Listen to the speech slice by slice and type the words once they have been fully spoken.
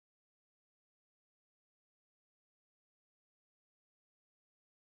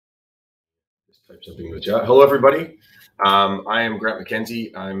Just type something in the chat. Hello, everybody. I am Grant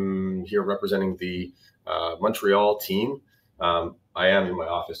McKenzie. I'm here representing the Montreal team. I am in my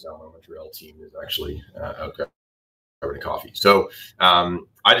office now. My Montreal team is actually out grabbing a coffee. So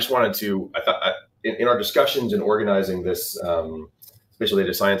I just wanted to, in our discussions and organizing this Spatial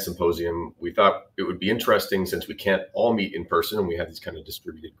Data Science Symposium, we thought it would be interesting, since we can't all meet in person and we have these kind of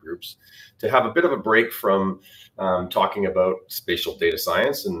distributed groups, to have a bit of a break from talking about spatial data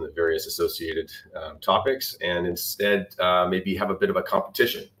science and the various associated topics, and instead maybe have a bit of a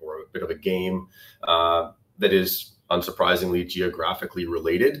competition or a bit of a game that is unsurprisingly geographically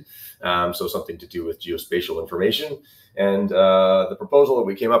related. So something to do with geospatial information. And the proposal that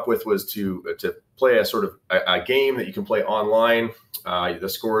we came up with was to play a sort of a game that you can play online. The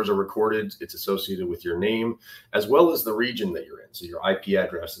scores are recorded. It's associated with your name, as well as the region that you're in. So your IP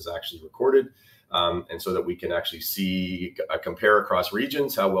address is actually recorded. And so that we can actually see, compare across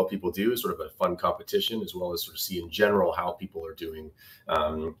regions, how well people do, sort of a fun competition, as well as sort of see in general how people are doing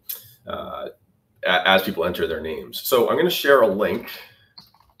as people enter their names. So I'm going to share a link.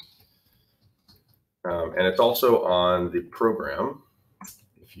 And it's also on the program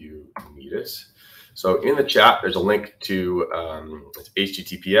if you need it. So in the chat, there's a link to it's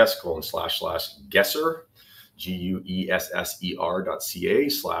https://guesser,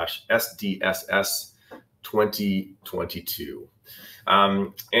 guesser.ca/SDSS 2022.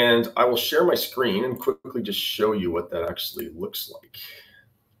 And I will share my screen and quickly just show you what that actually looks like,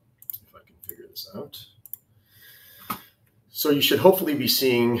 if I can figure this out. So you should hopefully be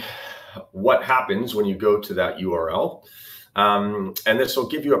seeing what happens when you go to that URL. And this will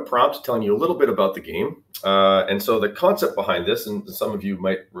give you a prompt telling you a little bit about the game. And so the concept behind this, and some of you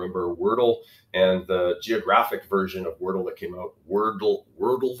might remember Wordle and the geographic version of Wordle that came out,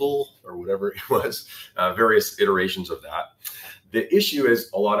 Wordleville or whatever it was, various iterations of that. The issue is,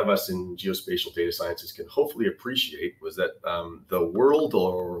 a lot of us in geospatial data sciences can hopefully appreciate, was that the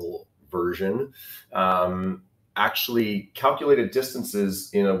Wordle version actually calculated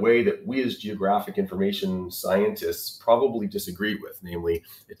distances in a way that we as geographic information scientists probably disagreed with. Namely,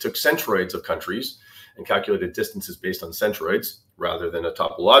 it took centroids of countries and calculated distances based on centroids, rather than a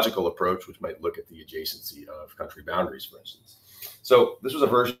topological approach, which might look at the adjacency of country boundaries, for instance. So this was a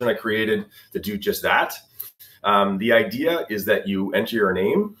version I created to do just that. The idea is that you enter your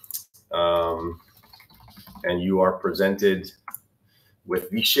name and you are presented with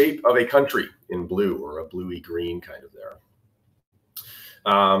the shape of a country in blue, or a bluey green kind of there.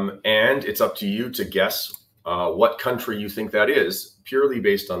 And it's up to you to guess what country you think that is, purely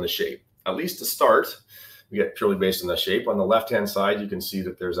based on the shape. At least to start, we get purely based on the shape. On the left-hand side, you can see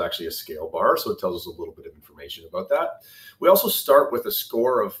that there's actually a scale bar, so it tells us a little bit of information about that. We also start with a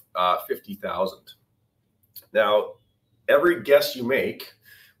score of 50,000. Now, every guess you make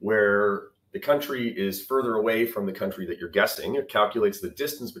where the country is further away from the country that you're guessing, it calculates the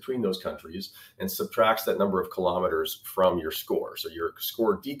distance between those countries and subtracts that number of kilometers from your score. So your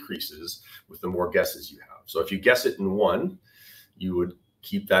score decreases with the more guesses you have. So if you guess it in 1, you would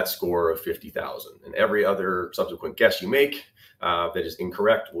keep that score of 50,000. And every other subsequent guess you make that is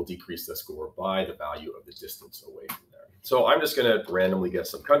incorrect will decrease the score by the value of the distance away from there. So I'm just going to randomly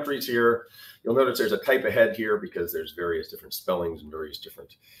guess some countries here. You'll notice there's a type ahead here because there's various different spellings and various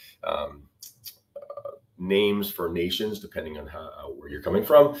different names for nations, depending on where you're coming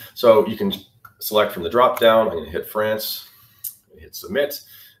from. So you can select from the drop down. I'm going to hit France, hit submit.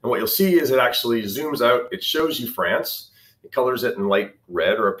 And what you'll see is it actually zooms out. It shows you France. It colors it in light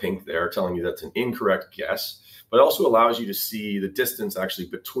red or a pink there, telling you that's an incorrect guess, but it also allows you to see the distance actually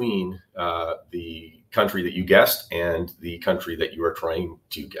between the country that you guessed and the country that you are trying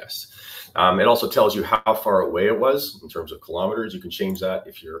to guess. It also tells you how far away it was in terms of kilometers. You can change that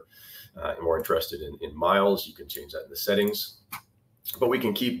if you're more interested in miles. You can change that in the settings, but we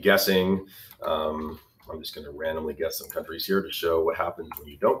can keep guessing. I'm just going to randomly guess some countries here to show what happens when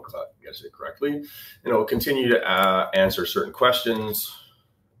you don't guess it correctly. And it'll continue to answer certain questions,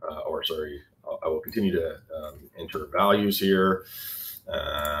 I will continue to enter values here.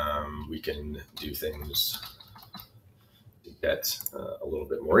 We can do things to get a little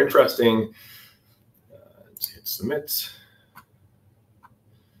bit more interesting. Let's hit submit.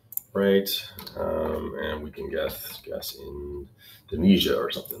 Right, and we can guess Indonesia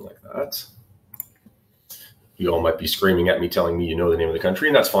or something like that. You all might be screaming at me, telling me you know the name of the country,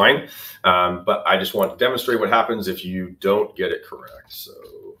 and that's fine. But I just want to demonstrate what happens if you don't get it correct. So,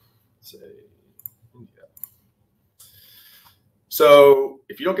 say India. So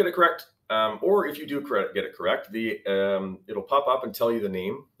if you don't get it correct, or if you do get it correct, it'll pop up and tell you the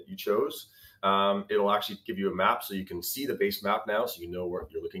name that you chose. it'll actually give you a map, so you can see the base map now, so you know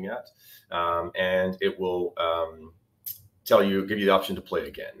what you're looking at, and it will give you the option to play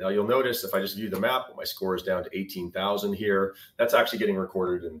again. Now you'll notice if I just view the map, my score is down to 18,000 here. That's actually getting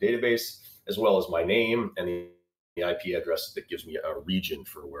recorded in the database, as well as my name and the IP address that gives me a region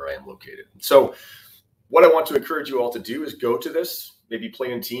for where I am located. So what I want to encourage you all to do is go to this, maybe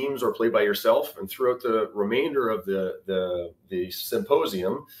play in teams or play by yourself. And throughout the remainder of the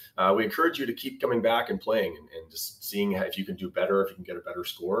symposium, we encourage you to keep coming back and playing and just seeing if you can do better, if you can get a better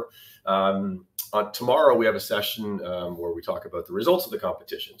score. Tomorrow we have a session where we talk about the results of the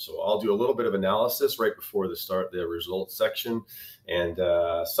competition. So I'll do a little bit of analysis right before the results section, and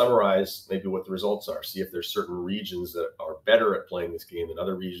summarize maybe what the results are. See if there's certain regions that are better at playing this game than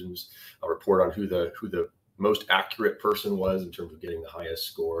other regions. I'll report on who the most accurate person was in terms of getting the highest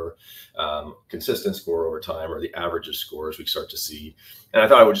score, consistent score over time, or the averages scores we start to see. And I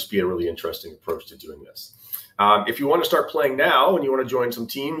thought it would just be a really interesting approach to doing this. If you want to start playing now and you want to join some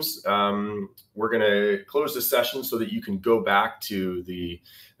teams, we're going to close this session so that you can go back to the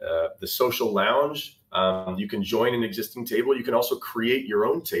social lounge. You can join an existing table. You can also create your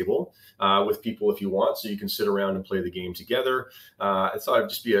own table with people if you want, so you can sit around and play the game together. I thought it'd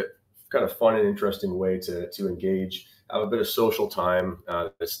just be a kind of fun and interesting way to engage, have a bit of social time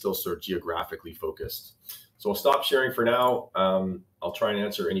that's still sort of geographically focused. So I'll stop sharing for now. I'll try and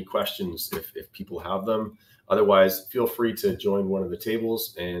answer any questions if people have them. Otherwise, feel free to join one of the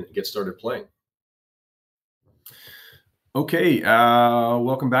tables and get started playing. Okay,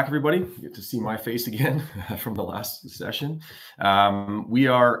 welcome back, everybody. You get to see my face again from the last session. We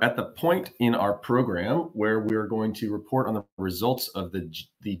are at the point in our program where we're going to report on the results of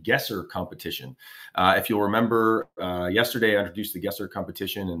the Guesser competition. If you'll remember, yesterday I introduced the Guesser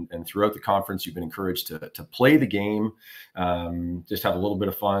competition, and throughout the conference, you've been encouraged to play the game, just have a little bit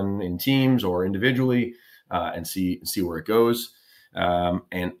of fun in teams or individually, and see where it goes.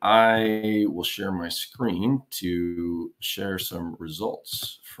 And I will share my screen to share some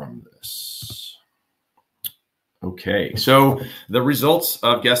results from this. Okay, so the results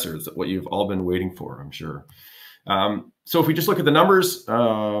of Guessers, what you've all been waiting for, I'm sure. So if we just look at the numbers,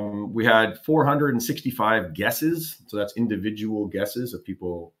 we had 465 guesses. So that's individual guesses of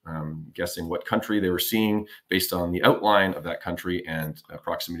people guessing what country they were seeing based on the outline of that country and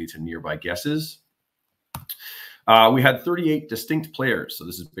proximity to nearby guesses. We had 38 distinct players. So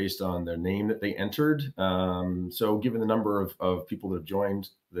this is based on their name that they entered. So given the number of people that have joined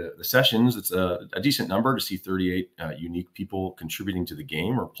the sessions, it's a decent number to see 38 unique people contributing to the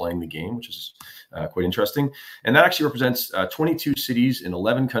game or playing the game, which is quite interesting. And that actually represents 22 cities in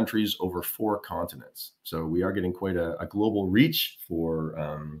 11 countries over 4 continents. So we are getting quite a global reach for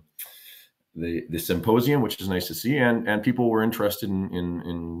the symposium, which is nice to see, and people were interested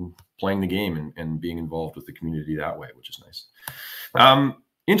in playing the game and being involved with the community that way, which is nice.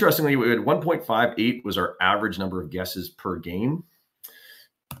 Interestingly, we had 1.58 was our average number of guesses per game.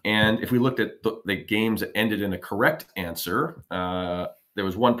 And if we looked at the games that ended in a correct answer, there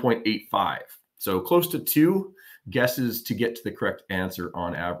was 1.85. So close to 2 guesses to get to the correct answer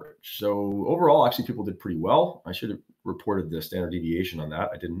on average. So overall, actually, people did pretty well. I should have reported the standard deviation on that.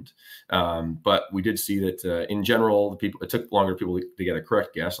 I didn't. But we did see that in general, it took longer for people to get a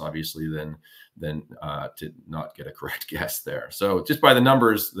correct guess, obviously, than to not get a correct guess there. So just by the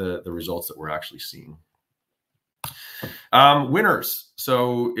numbers, the results that we're actually seeing. Winners.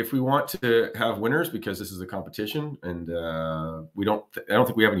 So if we want to have winners, because this is a competition, and I don't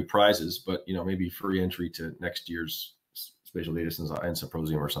think we have any prizes, but maybe free entry to next year's Spatial Data Science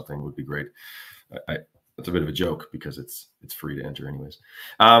Symposium or something would be great. It's a bit of a joke because it's free to enter anyways.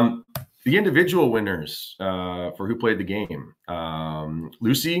 The individual winners for who played the game,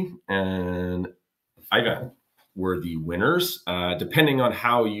 Lucy and Ivan were the winners, depending on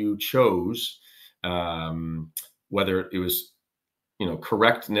how you chose, whether it was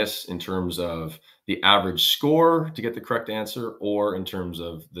correctness in terms of the average score to get the correct answer, or in terms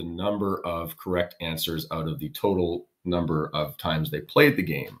of the number of correct answers out of the total number of times they played the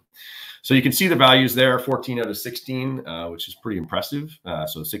game. So you can see the values there, 14 out of 16, which is pretty impressive.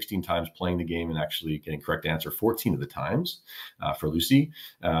 So 16 times playing the game and actually getting correct answer 14 of the times for Lucy.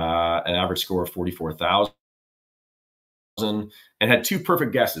 An average score of 44,000, and had 2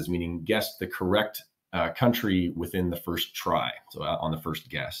 perfect guesses, meaning guessed the correct country within the first try, so on the first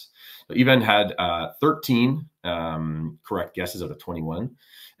guess. So Even had 13 correct guesses out of 21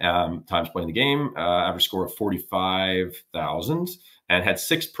 times playing the game, average score of 45,000, and had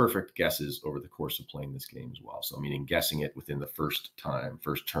 6 perfect guesses over the course of playing this game as well. So meaning guessing it within the first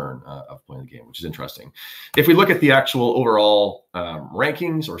turn of playing the game, which is interesting. If we look at the actual overall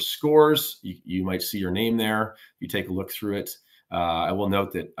rankings or scores, you might see your name there. If you take a look through it, I will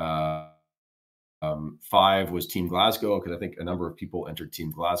note that 5 was Team Glasgow, because I think a number of people entered Team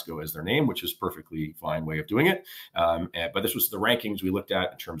Glasgow as their name, which is perfectly fine way of doing it. But this was the rankings we looked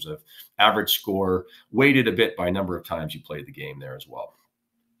at in terms of average score, weighted a bit by number of times you played the game there as well.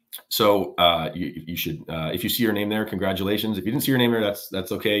 So you should, if you see your name there, congratulations. If you didn't see your name there,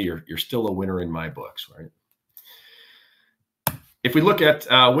 that's okay. You're still a winner in my books, right? If we look at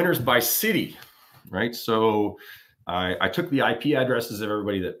winners by city, right? So I took the IP addresses of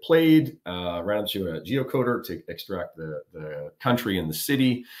everybody that played, ran them through a geocoder to extract the country and the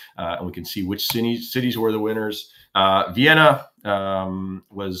city, and we can see which cities were the winners. Vienna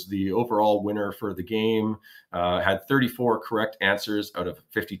was the overall winner for the game, had 34 correct answers out of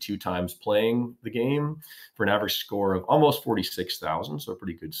 52 times playing the game for an average score of almost 46,000, so a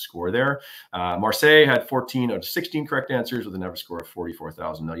pretty good score there. Marseille had 14 out of 16 correct answers with an average score of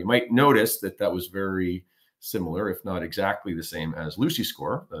 44,000. Now, you might notice that was very similar, if not exactly the same as Lucy's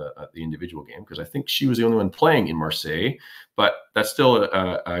score at the individual game, because I think she was the only one playing in Marseille, but that's still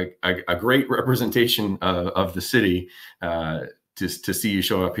a great representation of the city to see you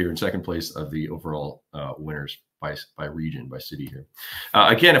show up here in second place of the overall winners by region, by city here.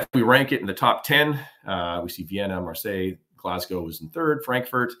 Again, if we rank it in the top 10, we see Vienna, Marseille, Glasgow was in third,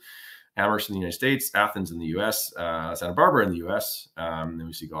 Frankfurt, Amherst in the United States, Athens in the US, Santa Barbara in the US, then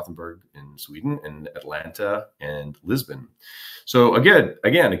we see Gothenburg in Sweden, and Atlanta and Lisbon. So again,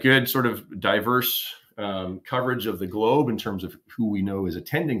 a good sort of diverse coverage of the globe in terms of who we know is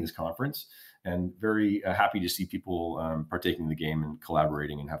attending this conference, and very happy to see people partaking in the game and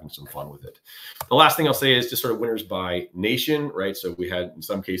collaborating and having some fun with it. The last thing I'll say is just sort of winners by nation, right? So we had, in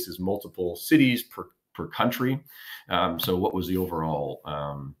some cases, multiple cities per country. So what was the overall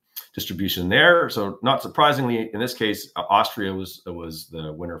distribution there? So not surprisingly, in this case, Austria was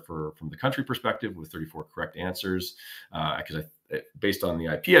the winner from the country perspective with 34 correct answers. Because based on the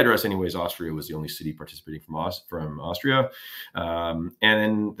IP address, anyways, Austria was the only city participating from Austria. And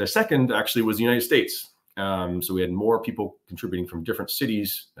then the second actually was the United States. So we had more people contributing from different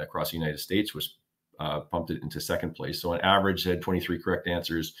cities across the United States, which pumped it into second place. So on average, had 23 correct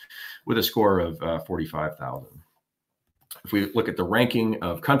answers with a score of 45,000. If we look at the ranking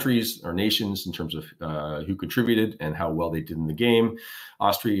of countries or nations in terms of who contributed and how well they did in the game,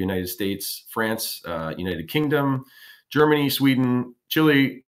 Austria, United States, France, United Kingdom, Germany, Sweden,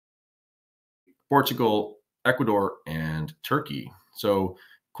 Chile, Portugal, Ecuador, and Turkey. So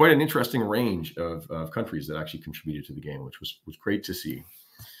quite an interesting range of countries that actually contributed to the game, which was great to see.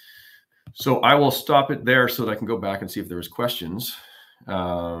 So I will stop it there so that I can go back and see if there was questions.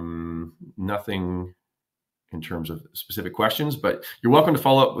 Nothing in terms of specific questions, but you're welcome to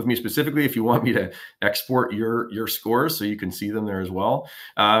follow up with me specifically if you want me to export your scores so you can see them there as well.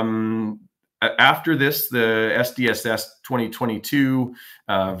 After this, the SDSS 2022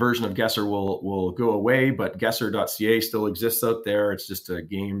 version of Guesser will go away, but guesser.ca still exists out there. It's just a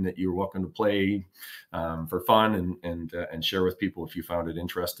game that you're welcome to play for fun and share with people if you found it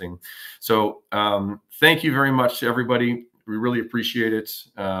interesting. So thank you very much to everybody. We really appreciate it.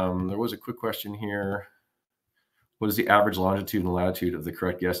 There was a quick question here. What is the average longitude and latitude of the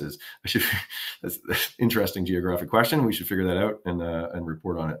correct guesses? That's an interesting geographic question. We should figure that out and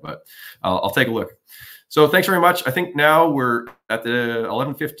report on it, but I'll take a look. So thanks very much. I think now we're at the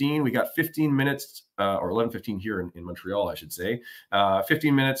 11:15. We got 15 minutes, or 11:15 here in Montreal, I should say.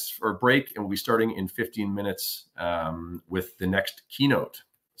 15 minutes for a break, and we'll be starting in 15 minutes with the next keynote.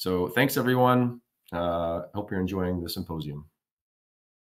 So thanks, everyone. Hope you're enjoying the symposium.